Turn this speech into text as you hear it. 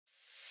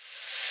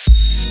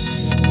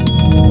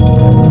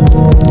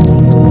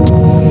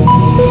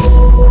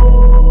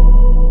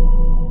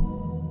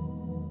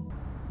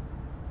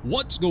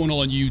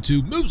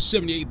YouTube?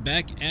 Moose78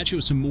 back at you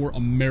with some more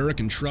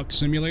American Truck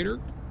Simulator.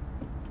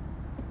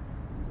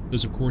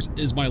 This, of course,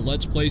 is my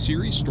Let's Play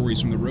series,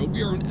 Stories from the Road.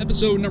 We are on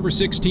episode number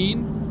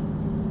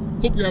 16.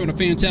 Hope you're having a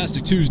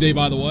fantastic Tuesday,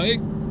 by the way.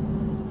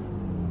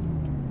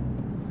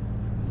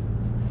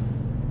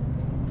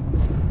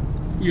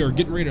 We are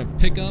getting ready to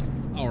pick up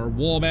our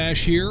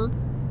Wabash here.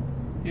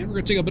 And we're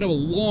going to take a bit of a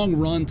long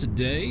run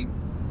today.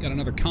 Got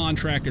another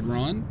contracted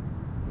run.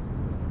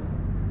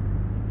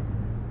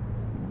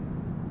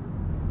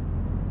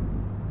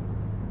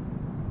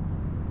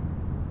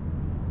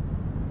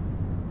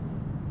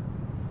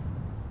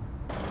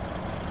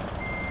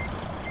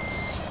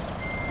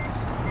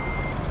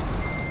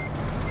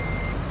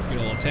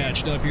 Get all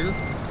attached up here.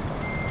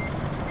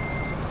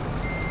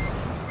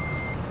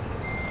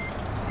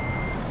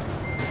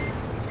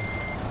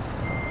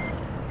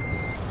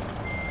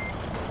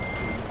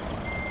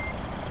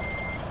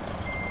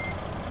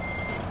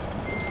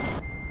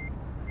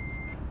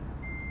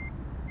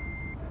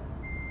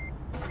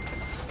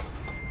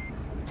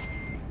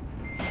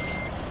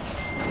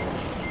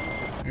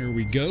 There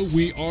we go.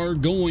 We are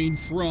going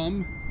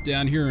from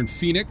down here in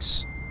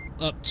Phoenix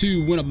up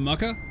to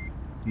Winnemucca,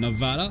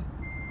 Nevada,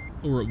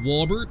 over at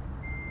Walbert.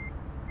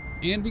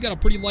 And we got a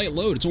pretty light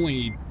load. It's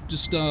only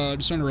just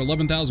under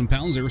 11,000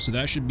 pounds there, so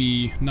that should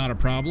be not a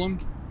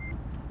problem.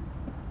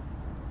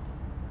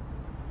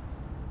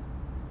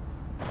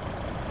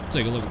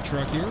 Take a look at the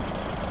truck here.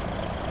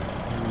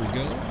 There we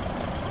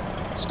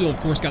go. Still, of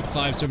course, got the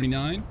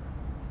 579.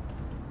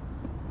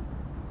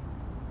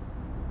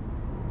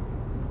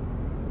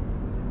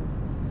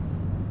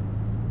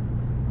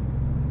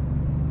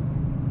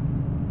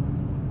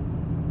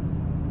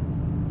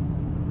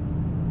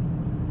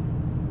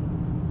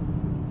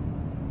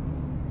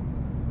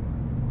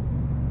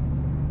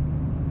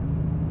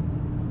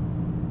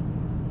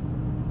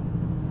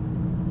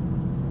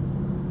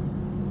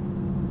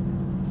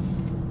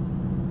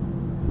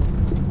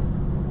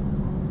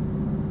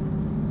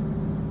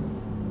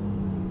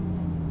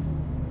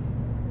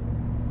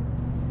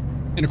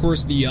 And of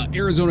course, the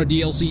Arizona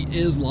DLC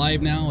is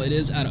live now. It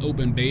is at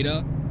open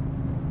beta.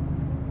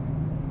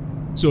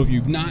 So if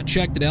you've not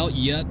checked it out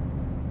yet,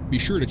 be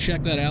sure to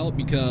check that out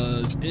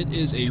because it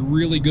is a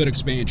really good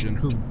expansion.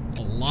 Heard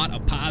a lot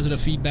of positive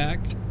feedback.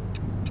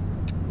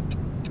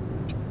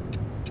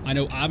 I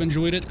know I've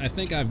enjoyed it. I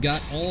think I've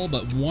got all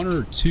but 1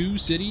 or 2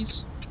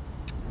 cities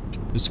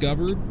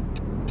discovered.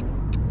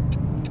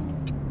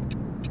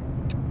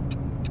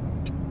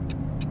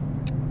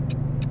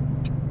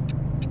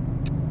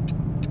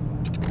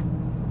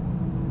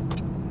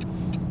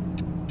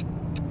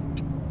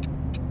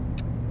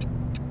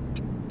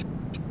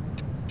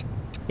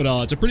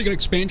 But it's a pretty good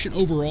expansion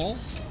overall.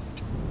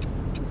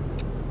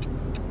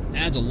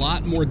 Adds a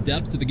lot more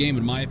depth to the game,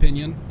 in my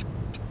opinion.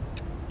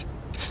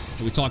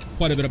 And we talked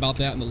quite a bit about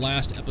that in the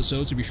last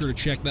episode, so be sure to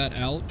check that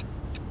out.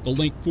 The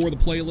link for the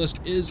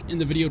playlist is in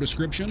the video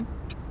description,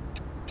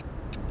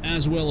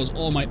 as well as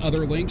all my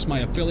other links, my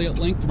affiliate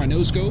link for my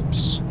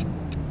no-scopes,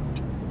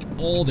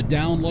 all the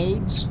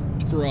downloads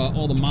for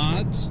all the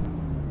mods.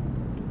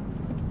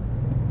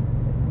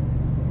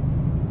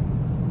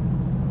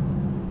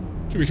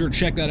 So be sure to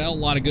check that out. A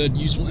lot of good,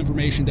 useful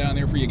information down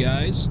there for you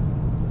guys.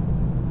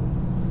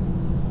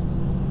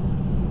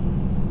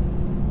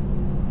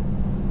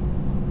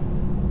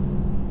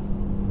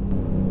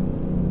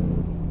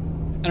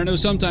 And I know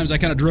sometimes I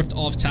kind of drift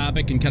off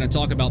topic and kind of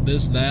talk about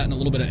this, that, and a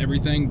little bit of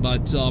everything,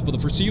 but for the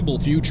foreseeable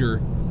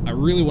future, I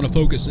really want to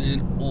focus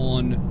in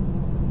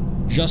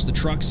on just the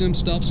truck sim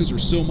stuff, since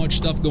there's so much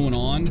stuff going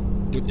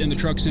on within the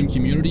truck sim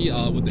community,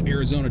 with the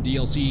Arizona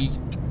DLC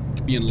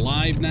being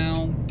live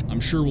now. I'm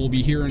sure we'll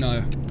be hearing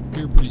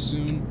here pretty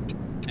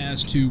soon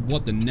as to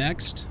what the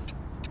next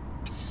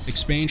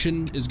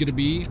expansion is going to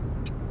be.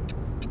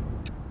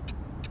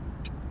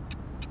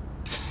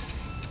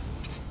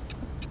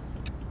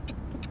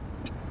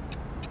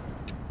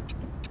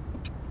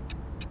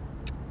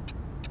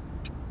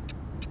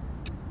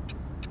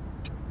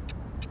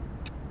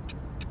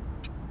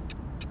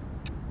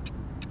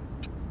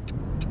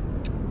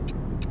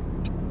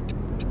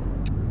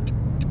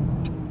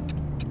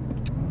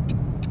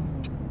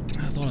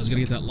 I was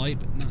gonna get that light,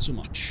 but not so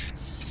much.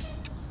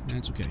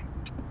 That's okay.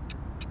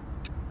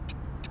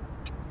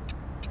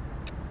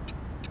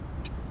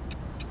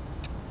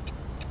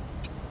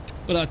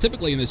 But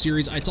typically in this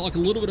series, I talk a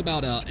little bit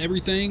about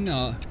everything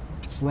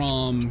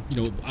from,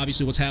 you know,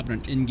 obviously what's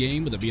happening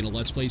in-game, with it being a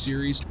Let's Play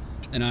series,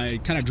 and I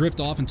kind of drift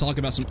off and talk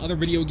about some other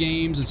video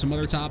games and some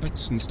other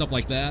topics and stuff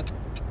like that.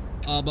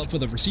 But for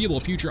the foreseeable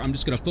future, I'm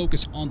just gonna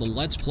focus on the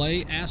Let's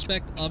Play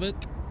aspect of it.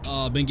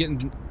 Been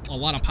getting a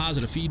lot of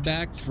positive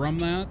feedback from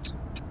that.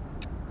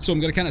 So I'm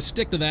going to kind of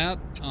stick to that.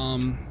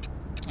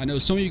 I know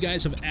some of you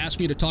guys have asked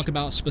me to talk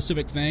about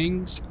specific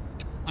things.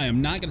 I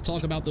am not going to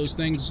talk about those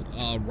things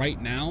right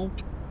now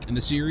in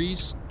the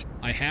series.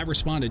 I have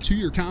responded to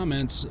your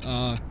comments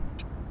in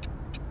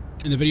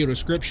the video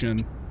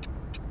description.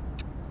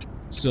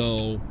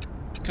 So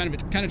kind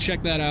of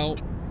check that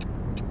out.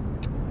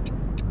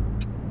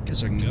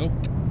 Guess I can go.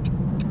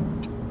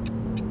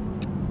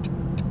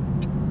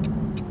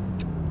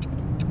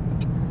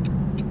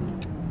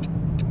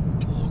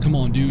 Come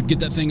on, dude. Get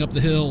that thing up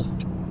the hill.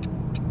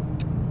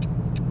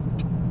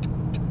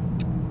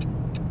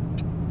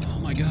 Oh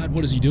my god,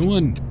 what is he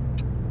doing?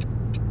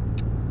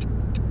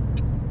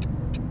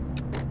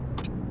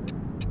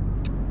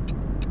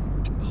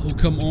 Oh,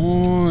 come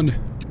on.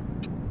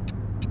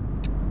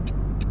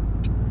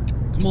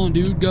 Come on,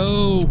 dude,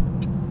 go.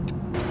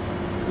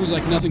 It was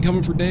like nothing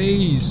coming for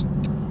days.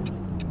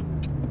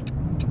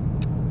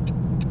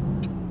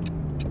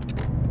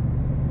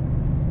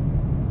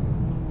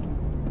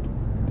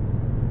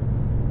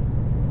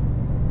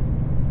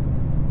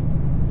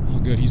 Oh,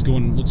 good. He's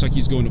going, looks like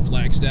he's going to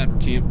Flagstaff or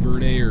Camp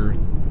Verde, or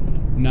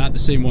not the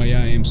same way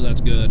I am, so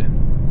that's good.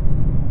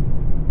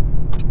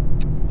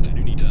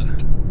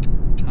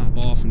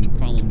 Off and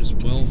follow him just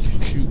well.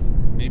 Oh, shoot.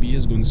 Maybe he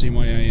is going the same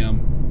way I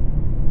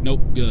am. Nope,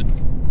 good.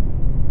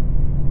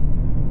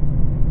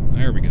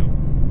 There we go.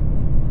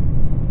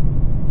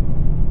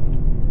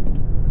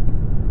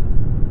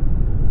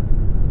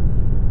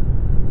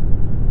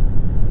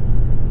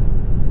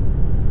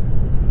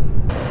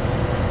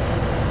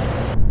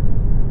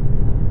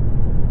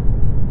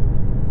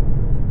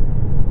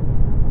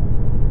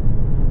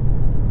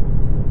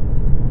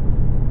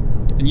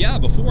 And yeah,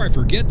 before I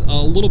forget,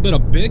 a little bit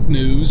of big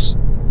news.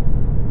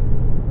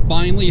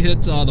 Finally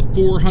hit the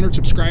 400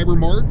 subscriber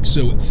mark,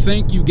 so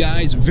thank you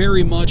guys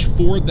very much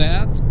for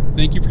that.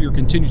 Thank you for your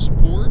continued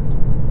support.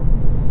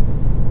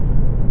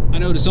 I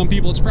know to some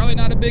people it's probably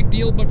not a big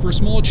deal, but for a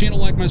small channel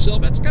like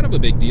myself, that's kind of a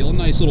big deal. A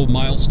nice little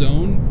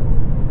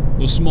milestone.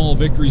 Those small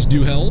victories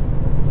do help.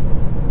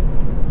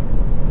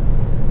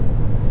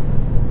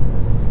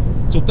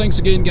 So thanks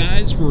again,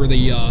 guys, for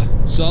the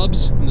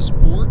subs and the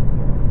support.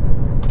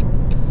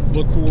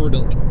 Look forward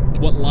to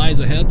what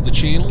lies ahead with the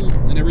channel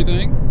and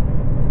everything.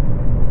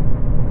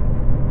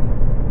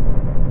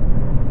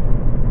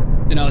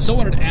 And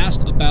someone had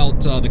asked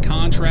about the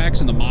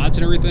contracts and the mods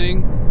and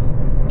everything.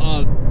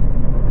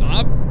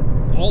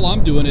 All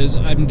I'm doing is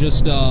I'm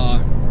just,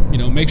 you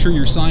know, make sure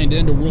you're signed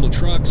into World of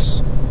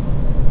Trucks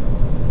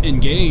in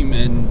game,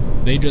 and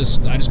I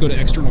just go to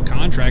external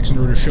contracts and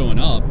they're just showing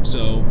up.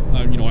 So,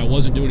 you know, I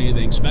wasn't doing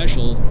anything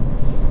special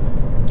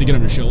to get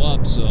them to show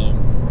up. So,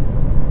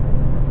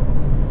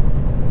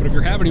 but if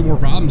you're having any more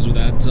problems with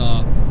that,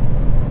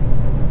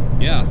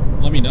 yeah,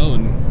 let me know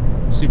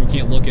and see if we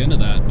can't look into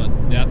that. But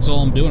that's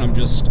all I'm doing. I'm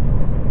just,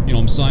 you know,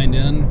 I'm signed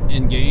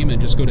in game and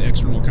just go to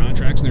external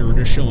contracts and they were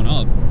just showing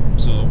up.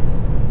 So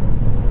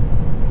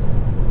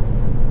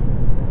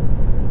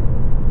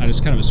I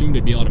just kind of assumed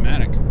it'd be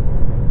automatic.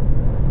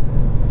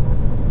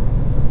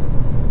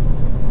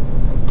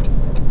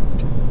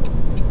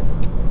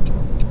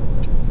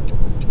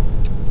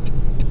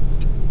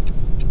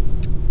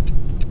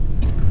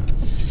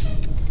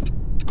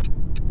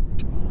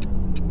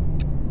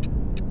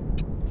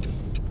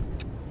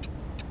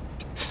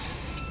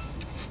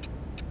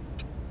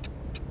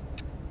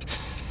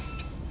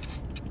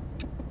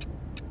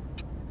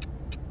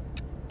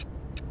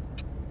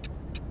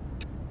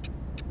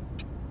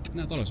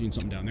 I thought I was seeing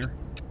something down there.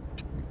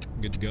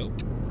 Good to go.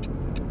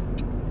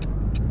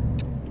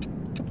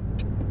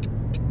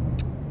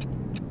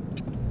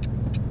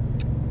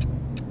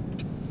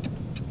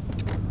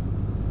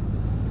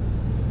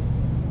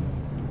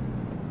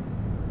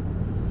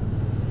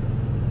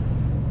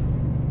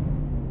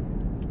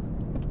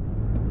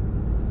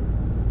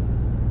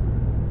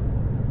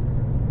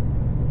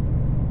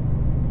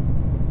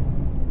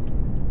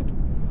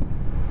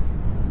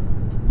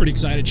 Pretty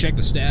excited to check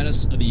the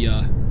status of the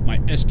my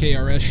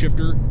SKRS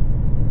shifter,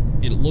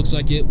 and it looks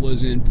like it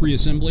was in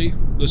pre-assembly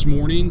this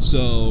morning,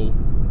 so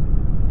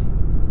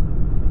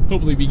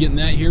hopefully be getting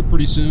that here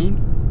pretty soon.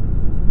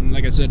 And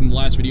like I said in the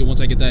last video,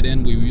 once I get that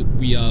in, we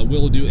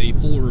will do a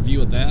full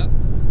review of that,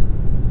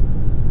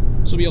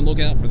 so be on the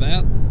lookout for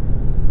that.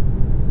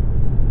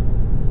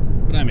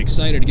 But I'm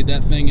excited to get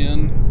that thing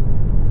in,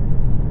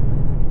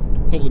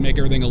 hopefully make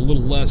everything a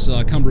little less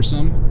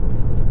cumbersome.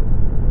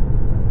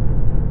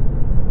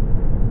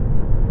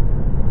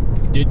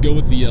 Did go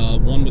with the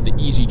one with the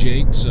Easy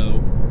Jake,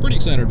 so pretty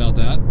excited about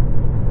that.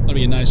 That'll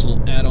be a nice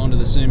little add-on to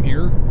the sim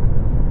here.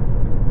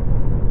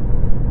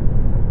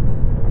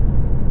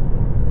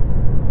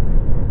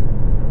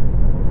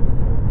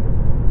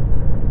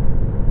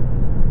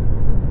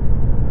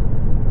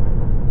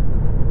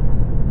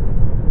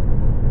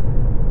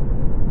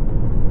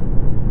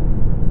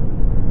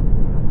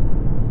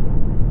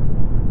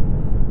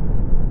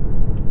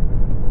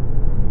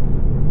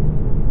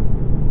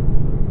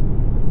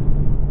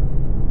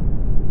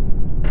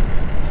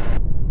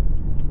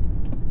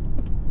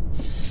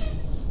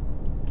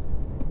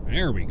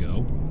 There we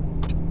go.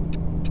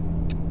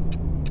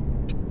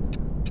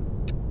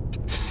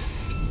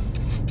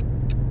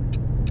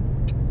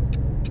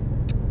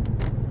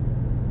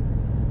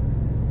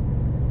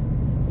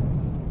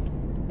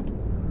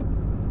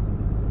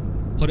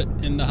 Put it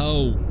in the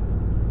hole.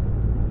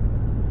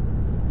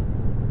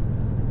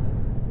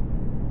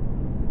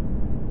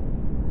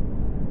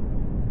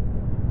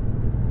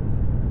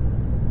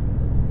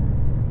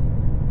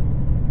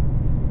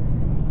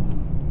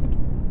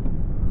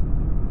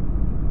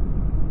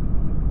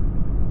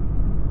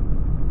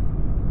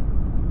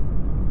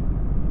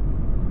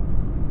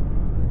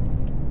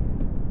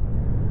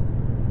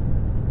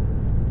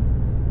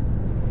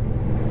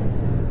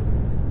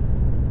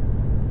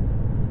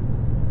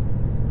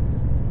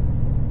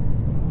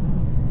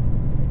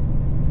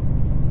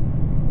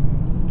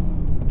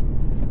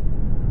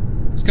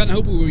 kind of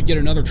hoping we would get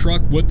another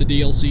truck with the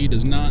DLC.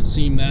 Does not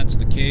seem that's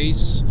the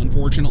case,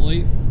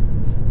 unfortunately.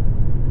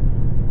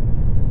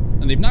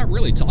 And they've not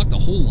really talked a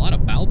whole lot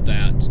about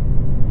that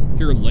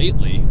here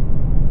lately,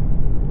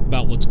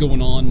 about what's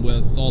going on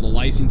with all the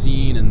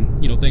licensing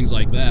and, you know, things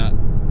like that.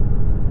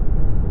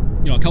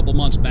 You know, a couple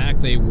months back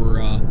they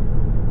were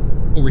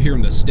over here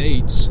in the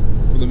States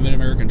for the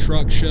Mid-American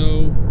Truck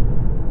Show,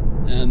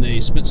 and they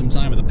spent some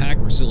time at the pack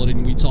facility,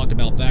 and we talked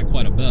about that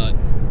quite a bit.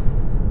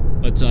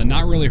 But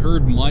not really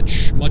heard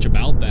much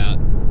about that.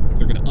 If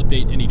they're going to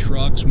update any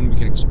trucks, when we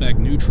can expect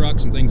new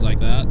trucks and things like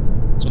that.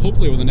 So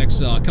hopefully over the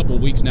next couple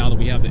of weeks, now that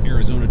we have the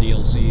Arizona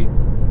DLC,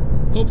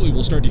 hopefully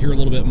we'll start to hear a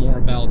little bit more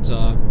about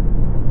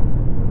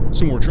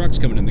some more trucks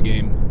coming in the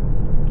game.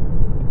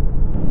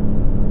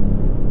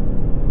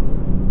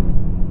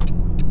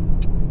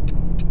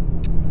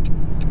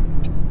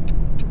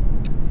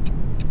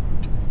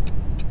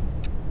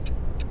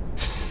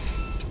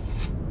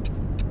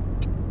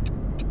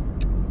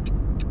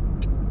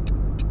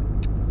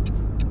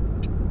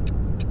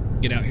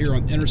 Get out here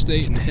on the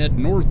interstate and head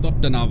north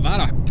up to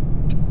Nevada.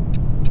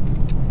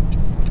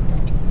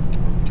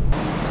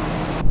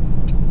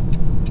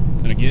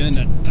 And again,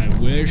 I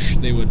wish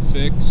they would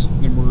fix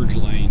the merge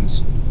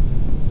lanes.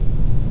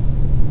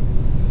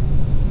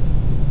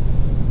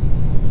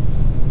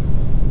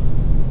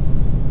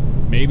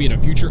 Maybe in a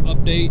future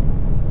update.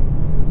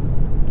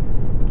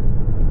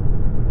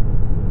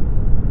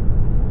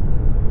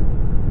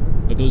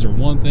 But those are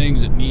one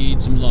things that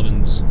need some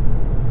lovin's.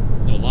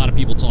 You know, a lot of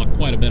people talk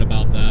quite a bit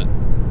about that.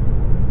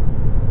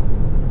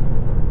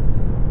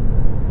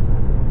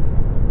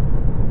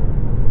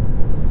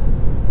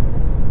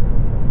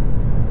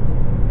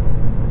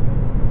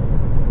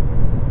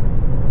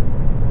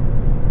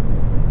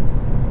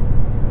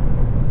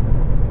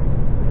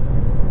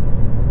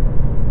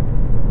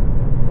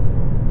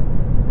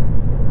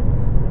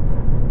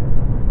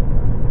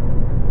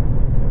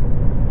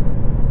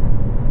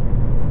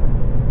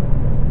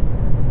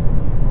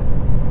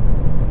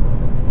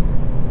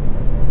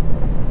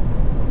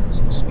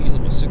 Speed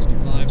limit was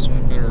 65, so I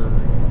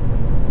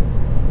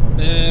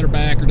better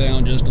back her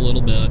down just a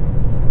little bit.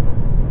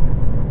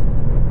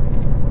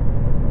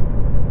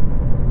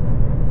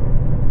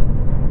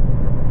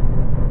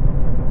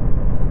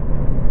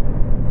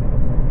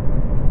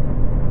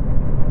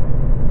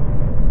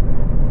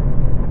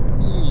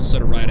 We'll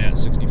set it right at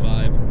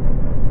 65.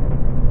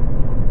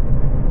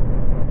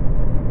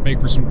 Make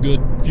for some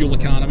good fuel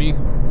economy.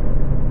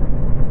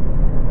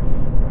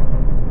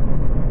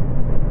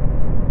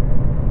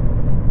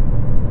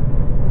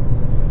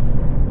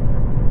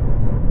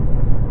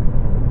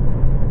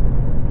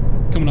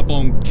 Coming up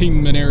on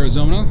Kingman,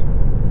 Arizona.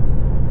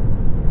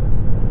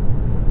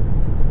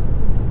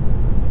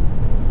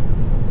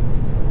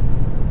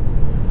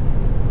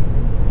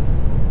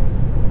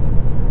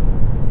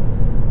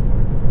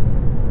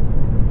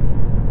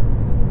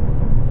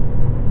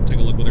 Take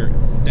a look with her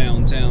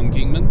downtown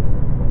Kingman.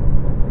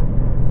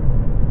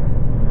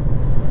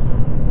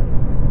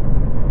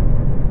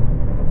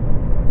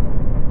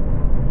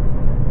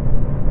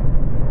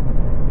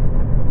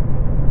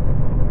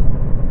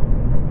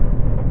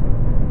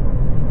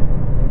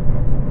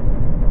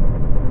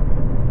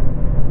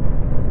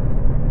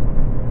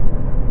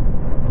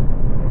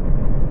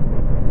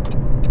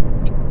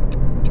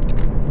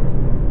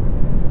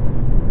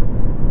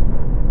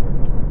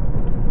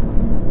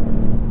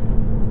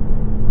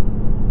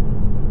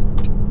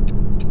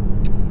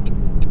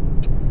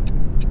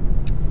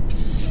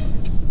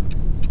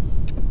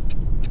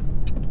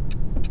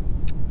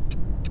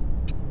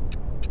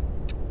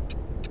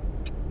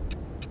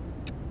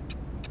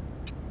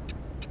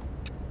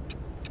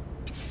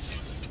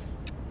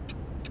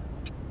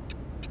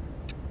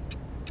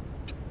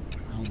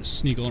 I'll just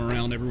sneak on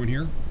around everyone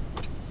here.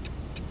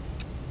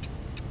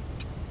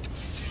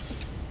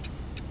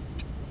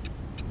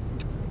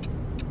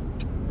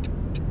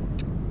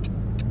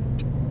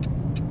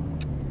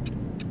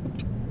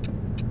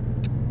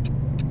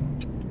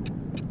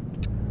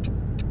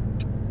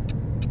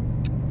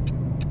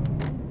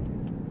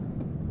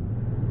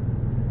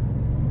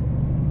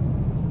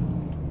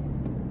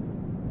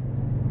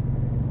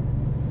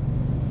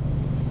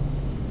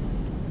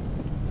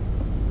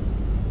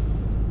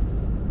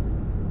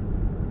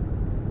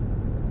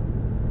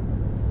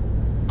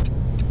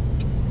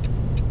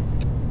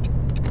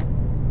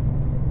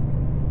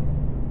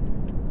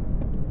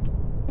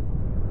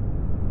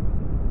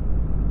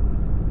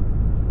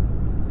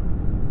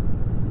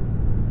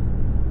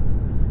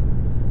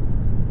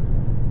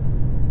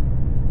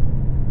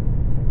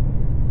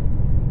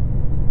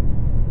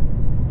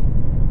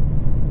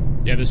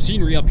 Yeah, the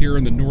scenery up here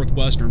in the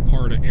northwestern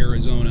part of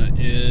Arizona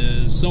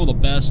is some of the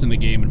best in the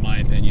game, in my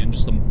opinion.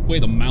 Just the way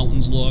the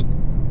mountains look.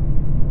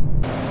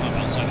 Hop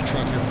outside the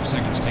truck here for a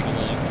second, just take a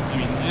look. I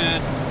mean,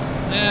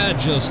 that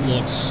just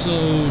looks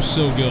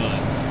so good.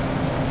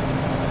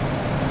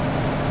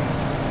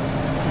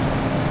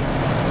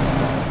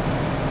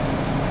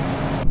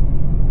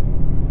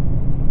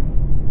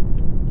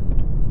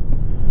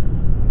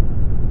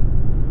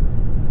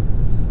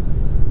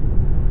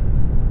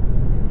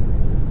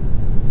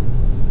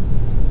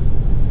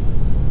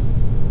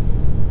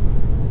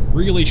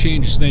 really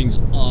changes things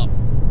up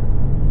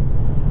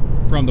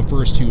from the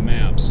first two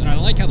maps. And I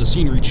like how the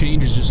scenery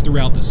changes just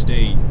throughout the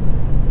state.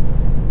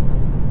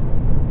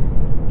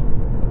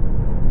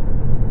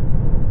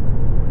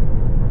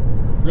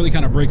 Really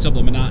kind of breaks up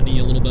the monotony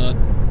a little bit.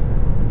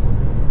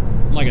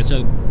 Like I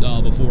said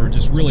before, it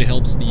just really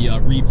helps the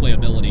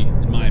replayability,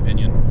 in my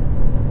opinion.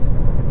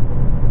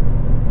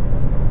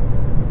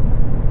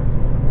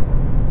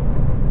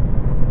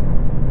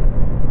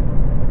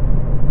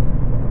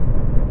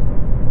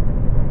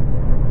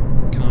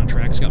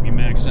 Contract's got me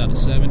maxed out at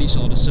 70,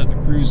 so I'll just set the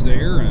cruise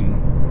there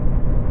and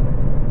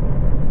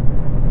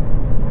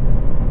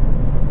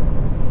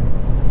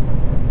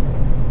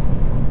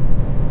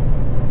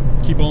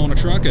keep on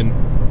trucking.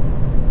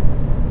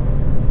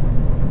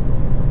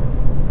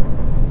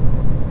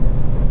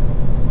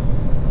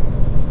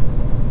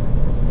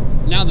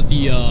 Now that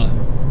the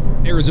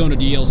Arizona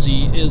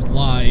DLC is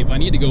live, I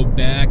need to go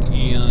back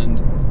and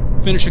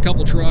finish a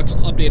couple trucks,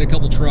 update a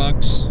couple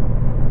trucks.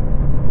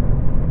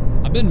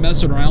 I've been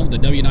messing around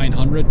with the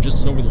W900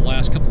 just over the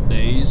last couple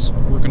days,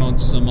 working on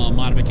some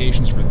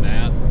modifications for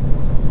that.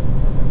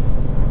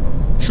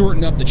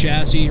 Shortened up the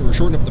chassis, or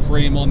shortened up the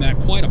frame on that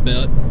quite a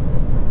bit.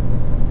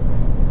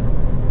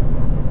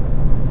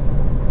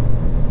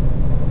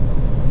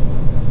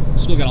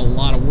 Still got a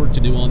lot of work to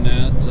do on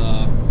that.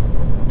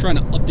 Trying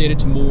to update it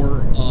to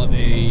more of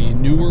a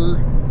newer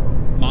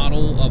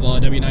model of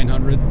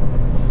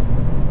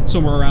W900.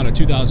 Somewhere around a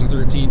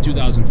 2013,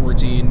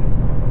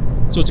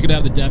 2014. So it's going to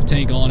have the depth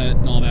tank on it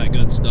and all that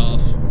good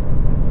stuff.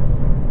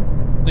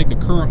 I think the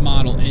current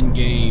model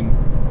in-game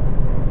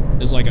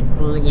is like an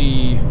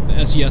early,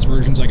 the SES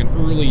version's like an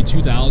early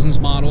 2000s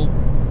model.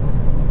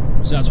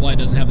 So that's why it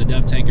doesn't have the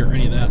depth tank or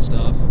any of that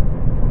stuff.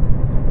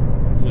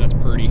 Ooh, that's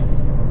pretty.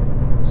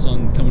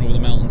 Sun coming over the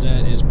mountains,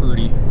 that is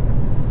pretty.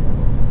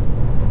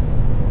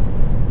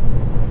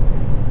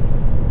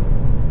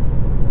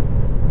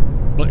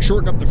 But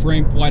shortened up the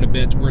frame quite a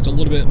bit, where it's a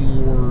little bit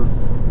more,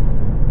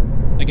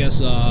 I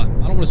guess, I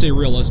don't want to say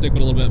realistic,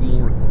 but a little bit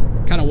more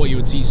kind of what you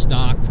would see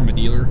stock from a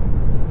dealer.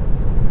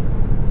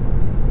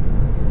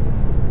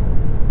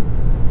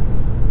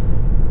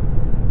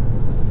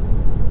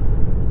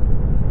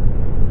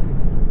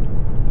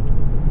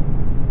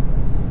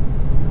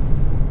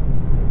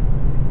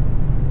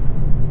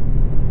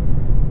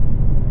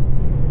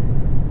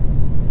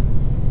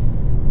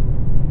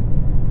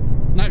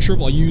 Not sure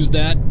if I'll use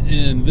that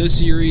in this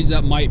series.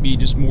 That might be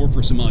just more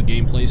for some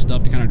gameplay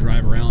stuff to kind of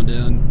drive around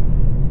in.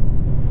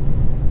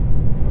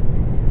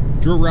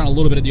 Drove around a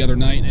little bit the other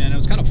night, and it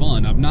was kind of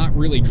fun. I've not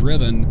really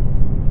driven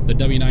the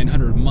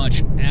W900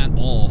 much at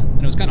all,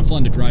 and it was kind of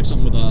fun to drive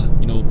something with a,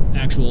 you know,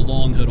 actual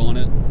long hood on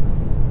it.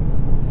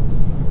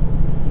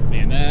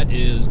 Man,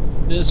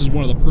 this is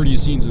one of the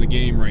prettiest scenes in the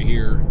game right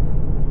here.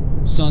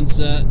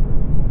 Sunset,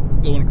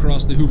 going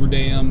across the Hoover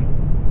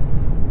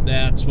Dam.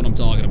 That's what I'm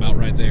talking about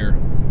right there.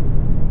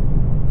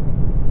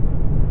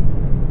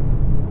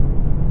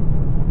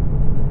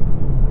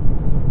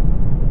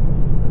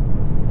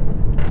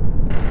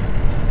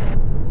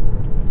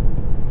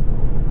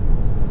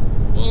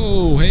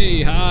 Oh,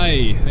 hey,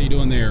 hi. How you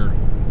doing there?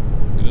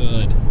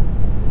 Good.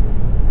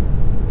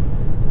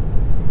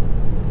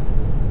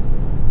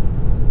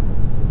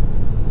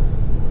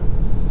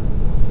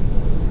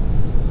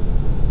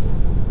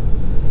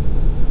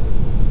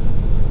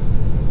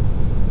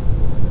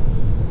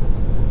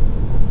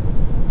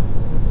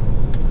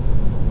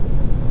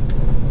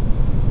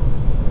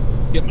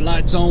 Get my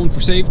lights on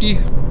for safety.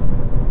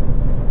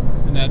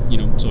 And that, you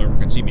know, so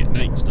everyone can see me at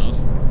night and stuff.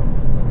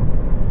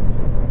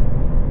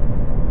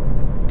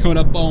 Coming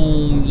up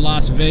on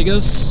Las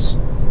Vegas.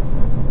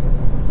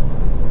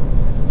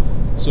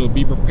 So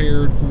be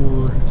prepared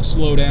for a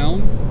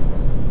slowdown.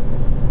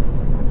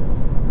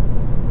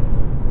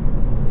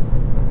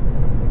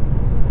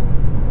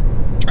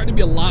 Trying to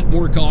be a lot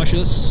more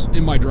cautious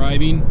in my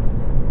driving.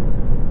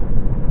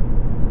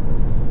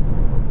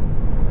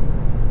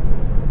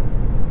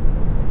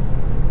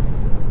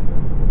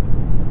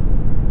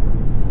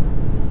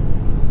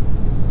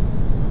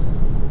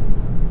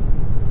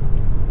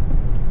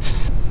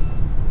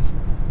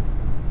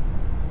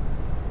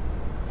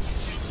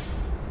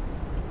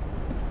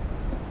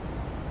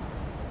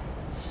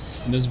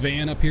 And this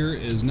van up here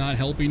is not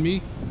helping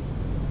me.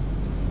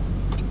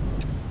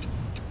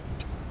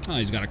 Oh,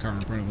 he's got a car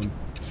in front of him.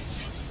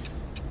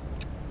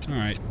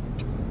 Alright.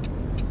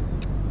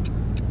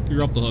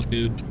 You're off the hook,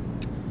 dude.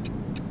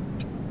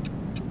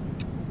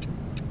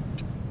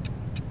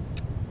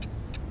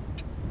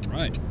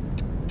 Alright.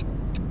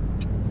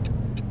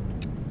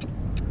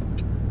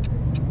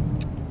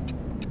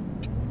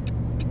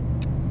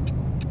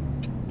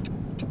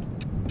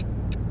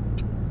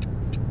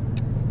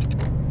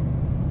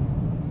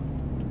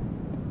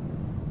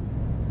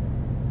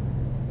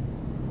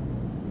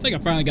 I think I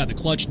finally got the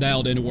clutch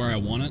dialed into where I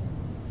want it.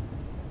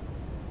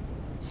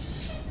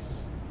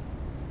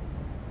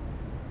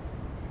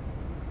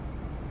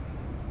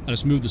 I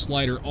just moved the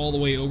slider all the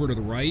way over to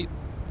the right.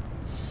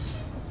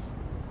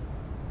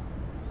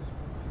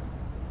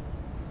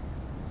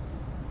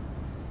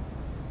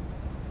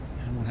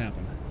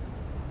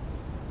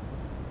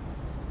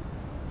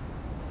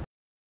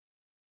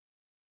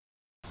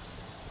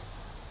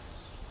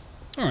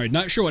 Alright,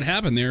 not sure what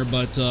happened there,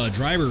 but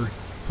driver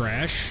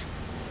crash.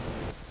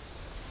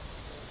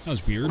 That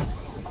was weird.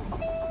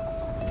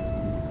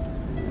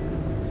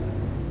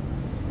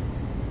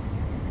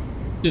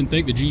 Didn't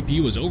think the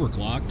GPU was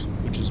overclocked,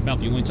 which is about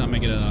the only time I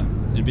get a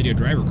NVIDIA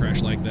driver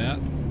crash like that.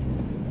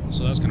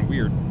 So that's kind of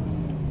weird.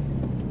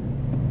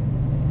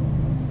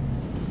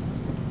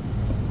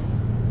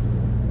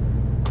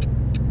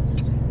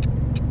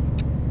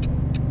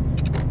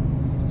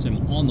 So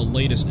I'm on the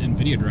latest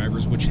NVIDIA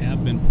drivers, which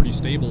have been pretty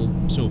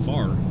stable so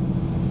far.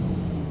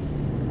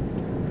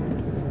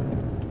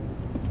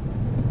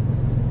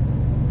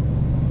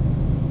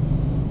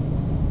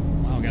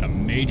 Wow, got a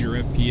major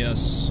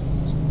FPS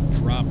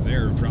drop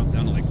there, dropped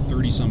down to like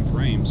 30-some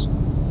frames.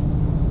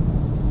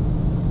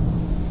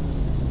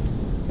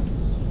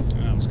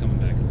 That was coming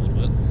back a little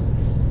bit.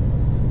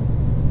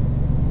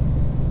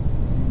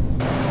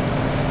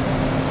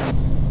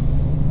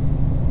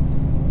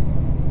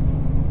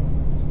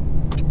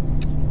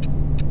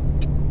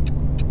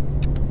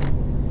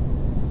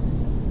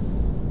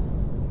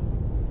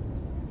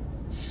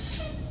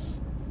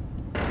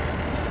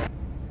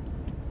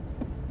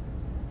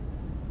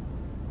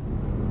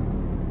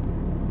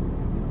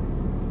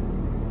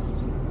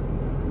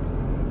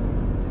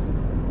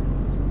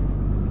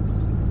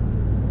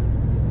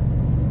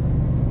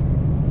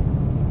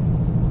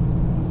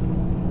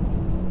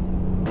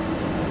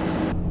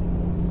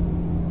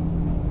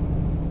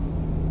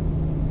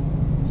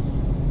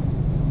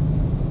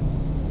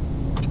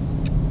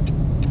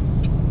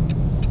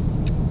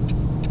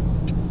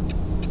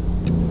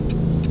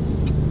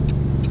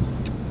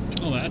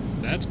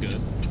 That's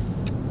good.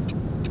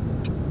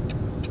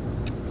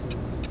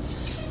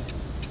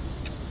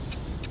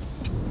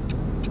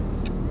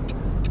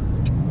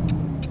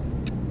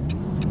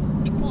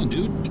 Come on,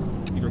 dude.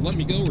 Either let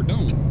me go or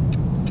don't.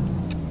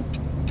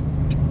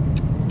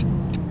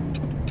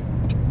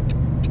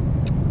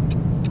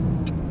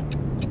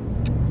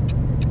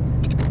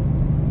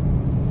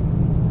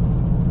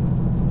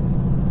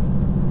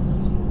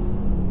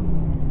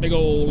 Big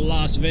ol'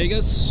 Las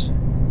Vegas.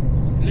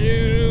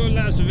 Hello,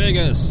 Las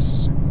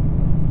Vegas.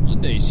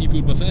 Monday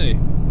seafood buffet.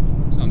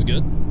 Sounds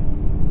good.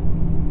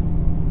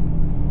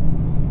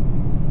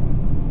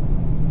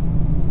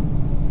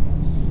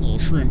 Little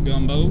shrimp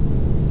gumbo.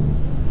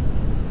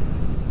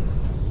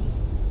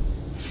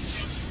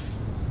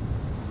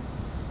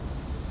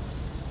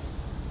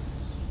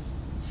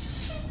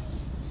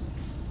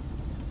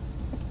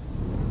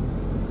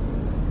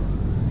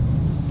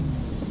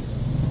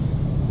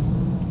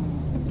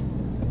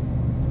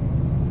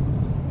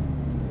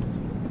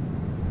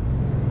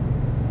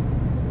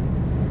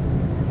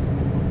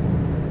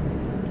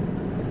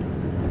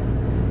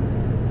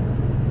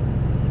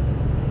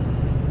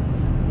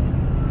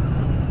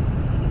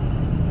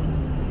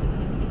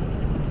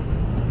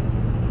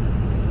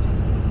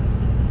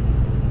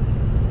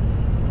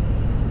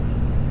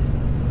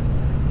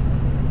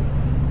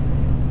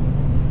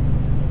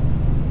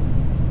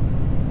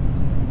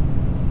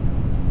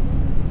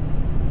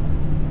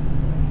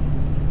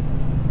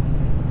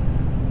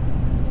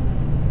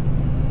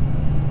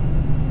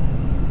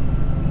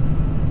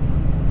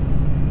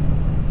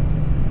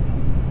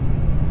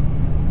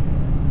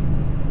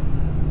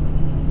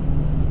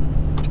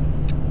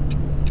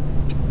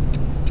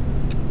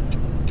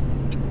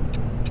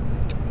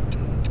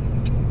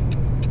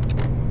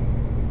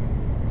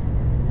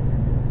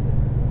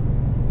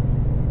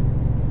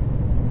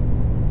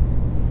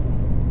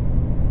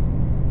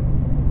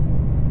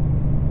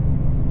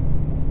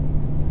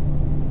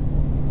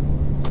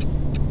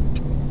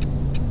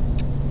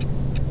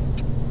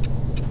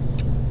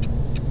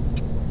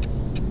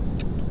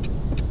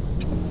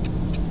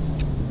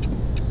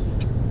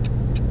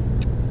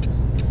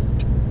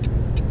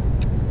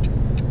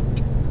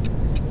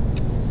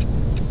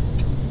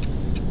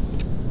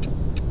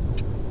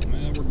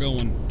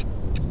 Going.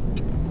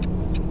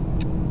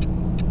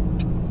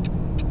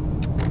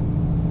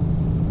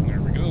 There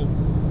we go.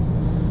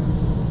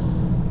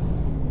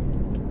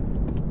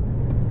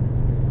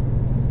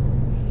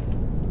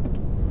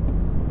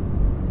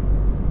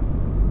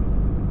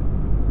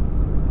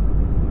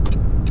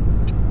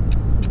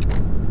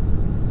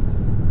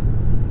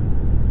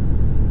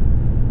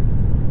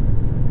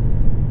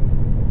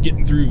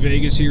 Getting through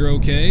Vegas here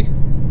okay.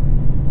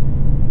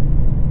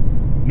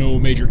 No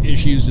major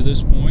issues to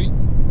this point.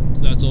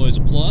 So that's always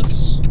a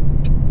plus,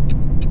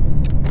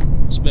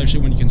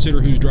 especially when you consider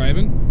who's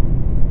driving.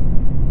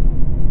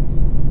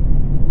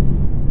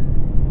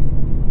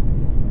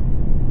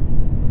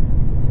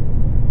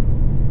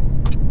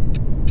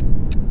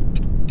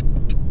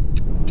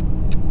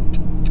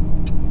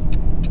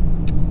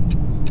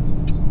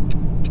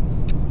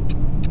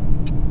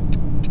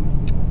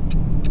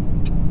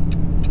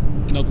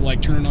 Nothing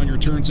like turning on your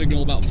turn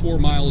signal about 4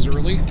 miles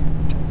early.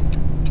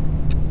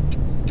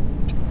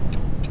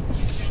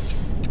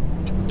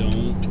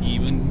 Don't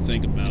even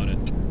think about it.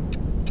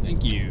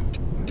 Thank you.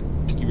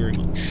 Thank you very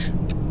much.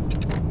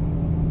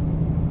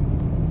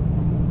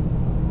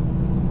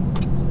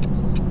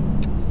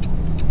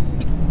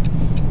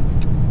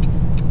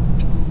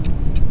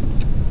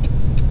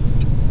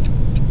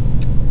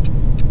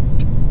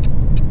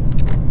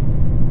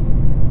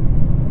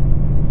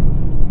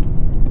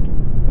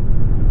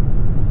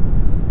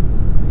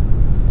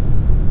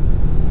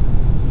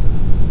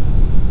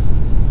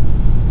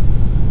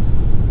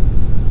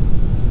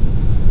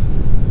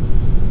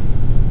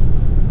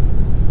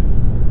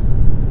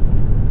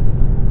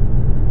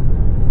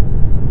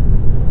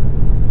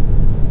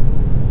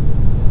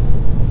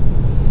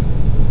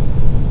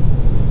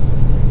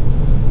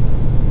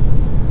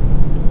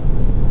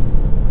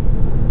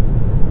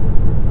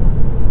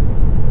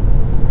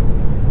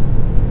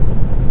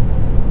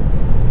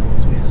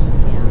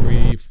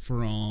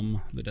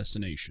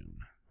 destination.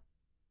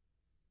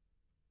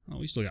 Oh,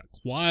 we still got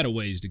quite a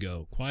ways to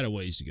go. Quite a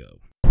ways to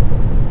go.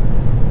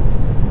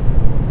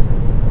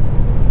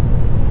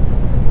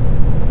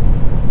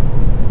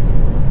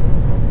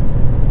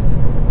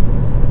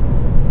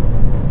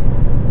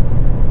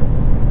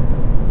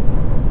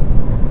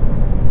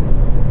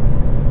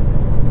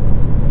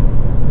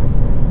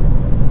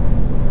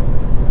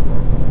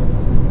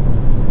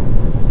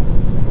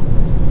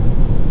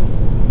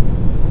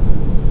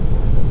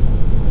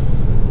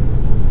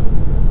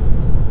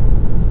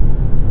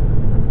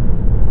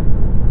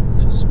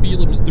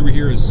 Through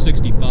here is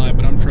 65,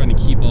 but I'm trying to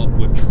keep up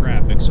with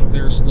traffic, so if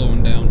they're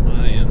slowing down,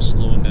 I am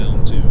slowing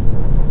down too.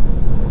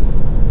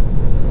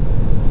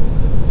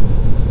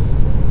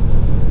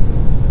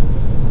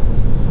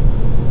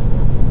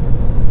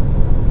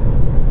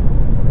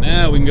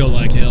 Now we can go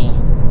like hell.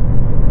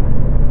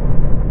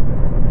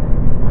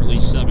 Or at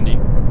least 70.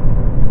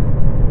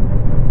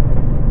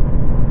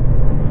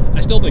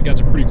 I still think that's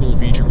a pretty cool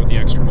feature with the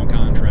external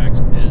contracts,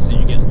 is that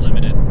you get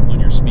limited on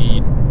your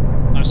speed.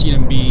 I've seen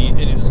them be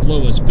as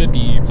low as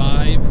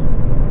 55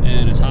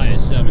 and as high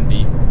as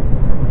 70.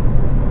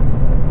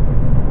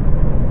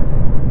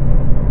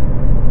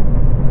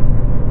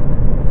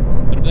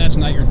 But if that's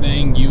not your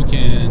thing, you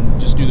can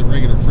just do the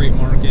regular freight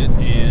market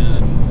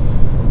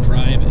and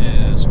drive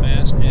as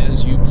fast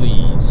as you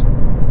please.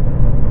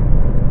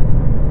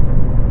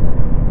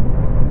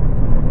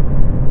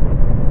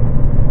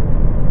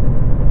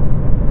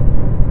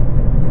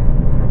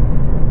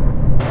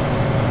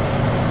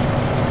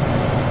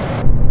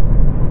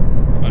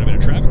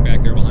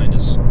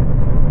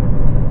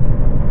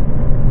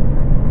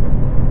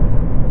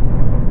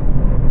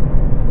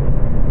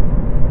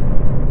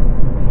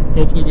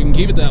 Hopefully we can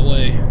keep it that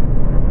way.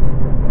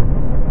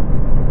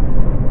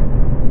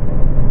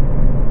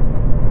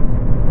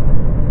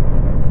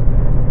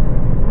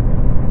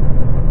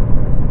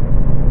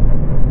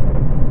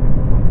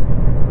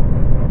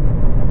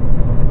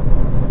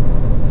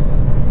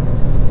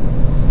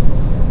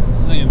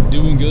 I am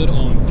doing good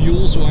on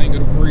fuel, so I ain't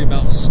gonna worry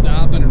about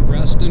stopping and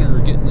resting or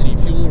getting any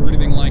fuel or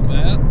anything like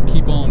that.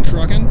 Keep on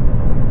trucking.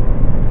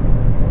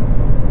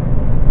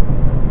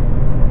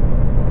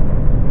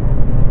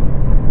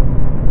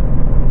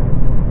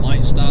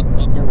 Stop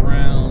up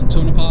around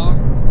Tonopah.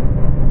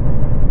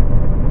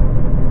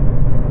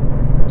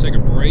 Take a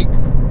break.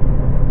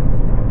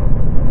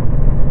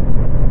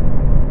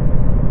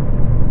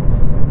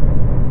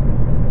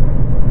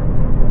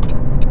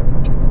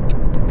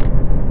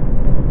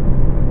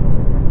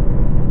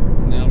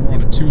 Now we're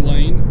on a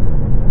 2-lane.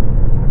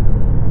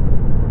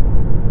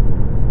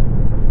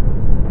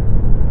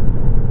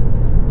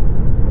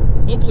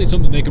 Hopefully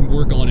something they can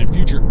work on in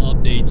future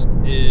updates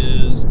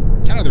is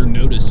kind of their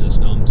notice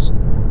systems.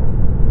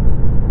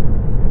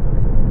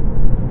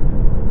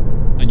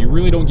 You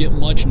really don't get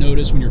much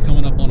notice when you're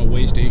coming up on a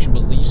way station,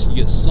 but at least you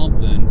get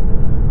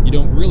something. You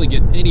don't really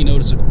get any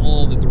notice at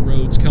all that the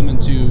road's coming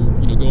to,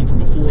 you know, going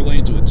from a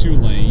 4-lane to a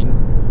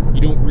 2-lane. You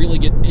don't really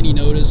get any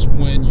notice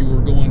when you were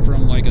going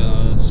from like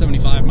a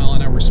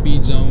 75-mile-an-hour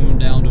speed zone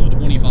down to a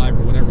 25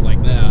 or whatever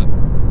like that.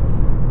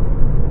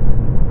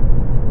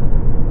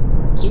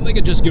 So they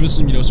could just give us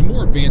some, you know, some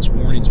more advanced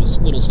warnings with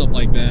little stuff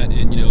like that,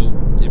 and, you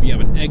know, if you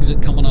have an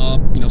exit coming up,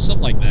 you know, stuff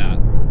like that.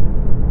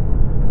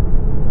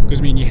 Because,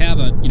 I mean, you have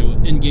a, you know,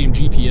 in-game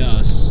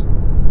GPS,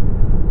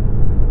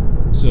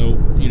 so,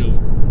 you know,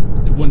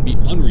 it wouldn't be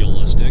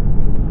unrealistic.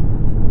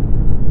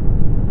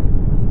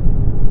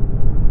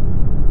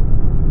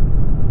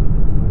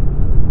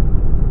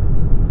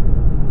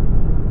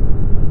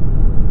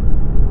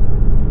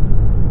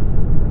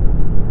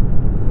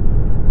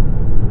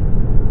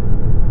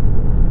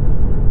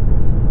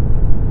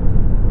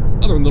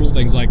 Other than little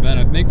things like that,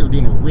 I think they're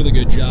doing a really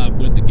good job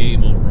with the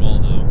game overall,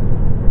 though.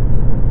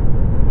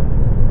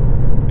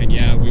 And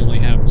yeah, we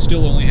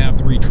still only have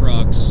 3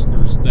 trucks.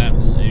 There's that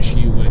whole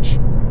issue, which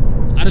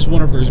I just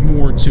wonder if there's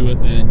more to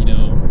it than, you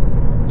know,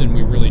 than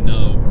we really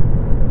know.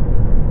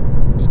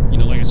 You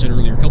know, like I said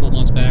earlier, a couple of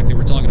months back, they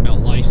were talking about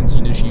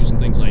licensing issues and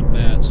things like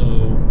that, so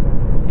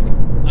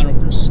I don't know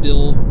if they're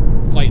still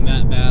fighting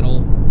that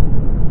battle.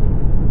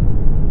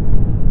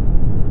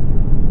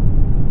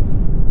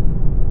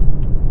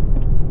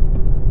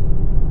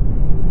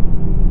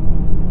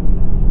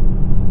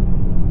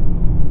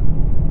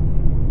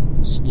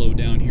 Slow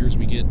down here as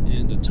we get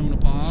into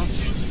Tonopah.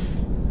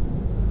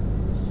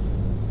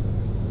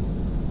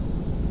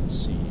 Let's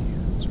see,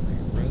 is there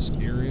a rest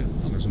area?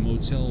 Oh, there's a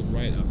motel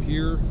right up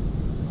here.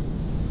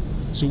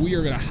 So we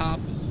are going to hop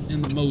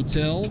in the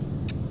motel.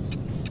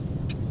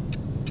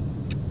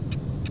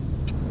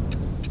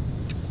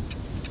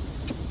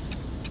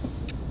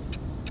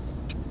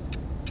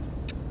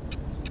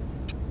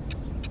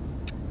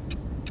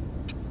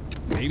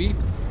 Maybe.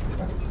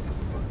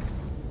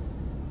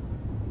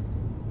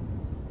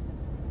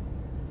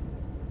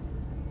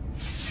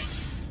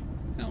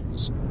 Oh,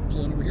 let's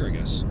pull in over here, I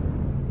guess.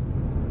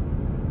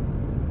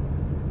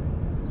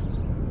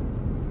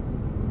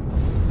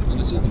 Oh,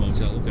 this is the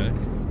motel, okay.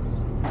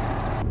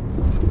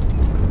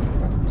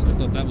 So I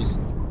thought that was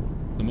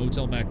the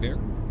motel back there.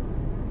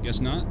 Guess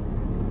not.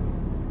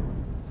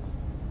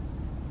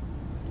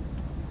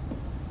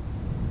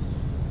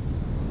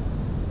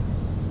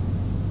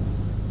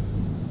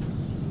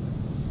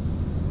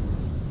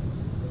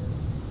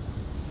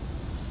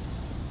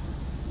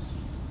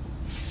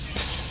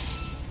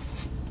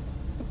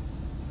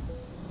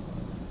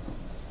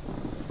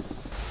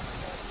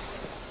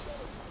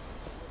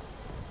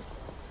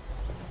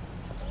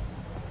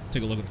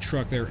 Take a look at the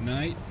truck there at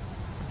night.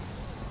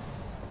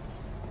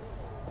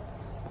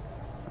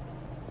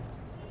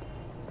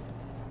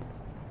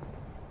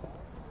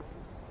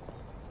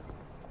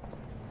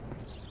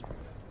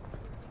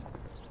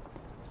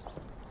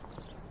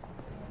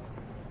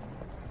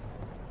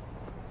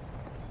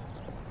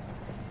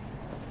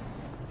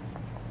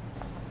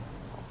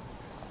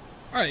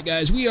 Alright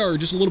guys, we are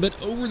just a little bit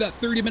over that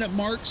 30-minute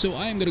mark, so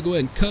I am going to go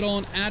ahead and cut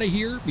on out of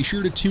here. Be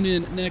sure to tune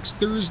in next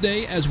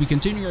Thursday as we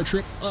continue our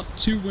trip up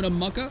to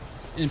Winnemucca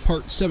in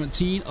part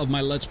 17 of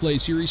my Let's Play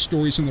series,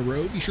 Stories from the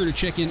Road. Be sure to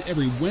check in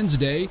every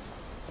Wednesday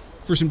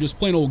for some just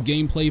plain old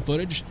gameplay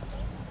footage.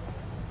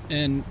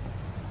 And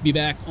be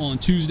back on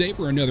Tuesday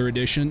for another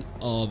edition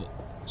of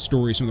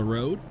Stories from the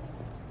Road.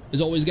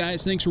 As always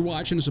guys, thanks for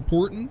watching and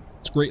supporting.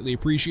 It's greatly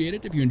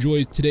appreciated. If you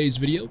enjoyed today's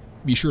video,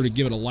 be sure to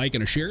give it a like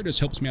and a share. It just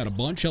helps me out a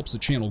bunch, helps the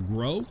channel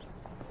grow.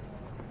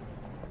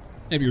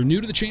 If you're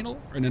new to the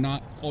channel and are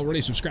not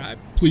already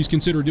subscribed, please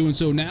consider doing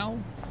so now.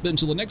 But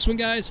until the next one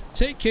guys,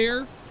 take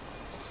care.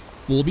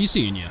 We'll be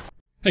seeing you.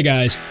 Hey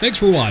guys, thanks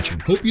for watching.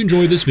 Hope you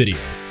enjoyed this video.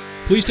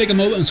 Please take a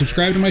moment and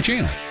subscribe to my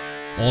channel.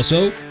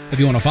 Also, if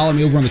you want to follow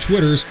me over on the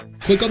Twitters,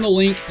 click on the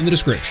link in the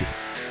description.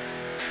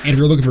 And if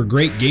you're looking for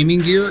great gaming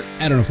gear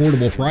at an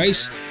affordable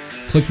price,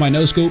 click my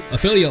NoScope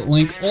affiliate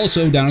link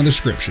also down in the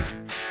description.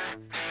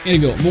 And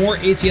if you want more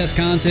ATS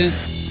content,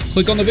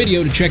 click on the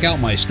video to check out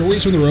my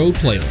Stories from the Road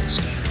playlist.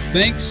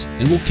 Thanks,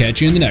 and we'll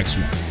catch you in the next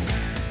one.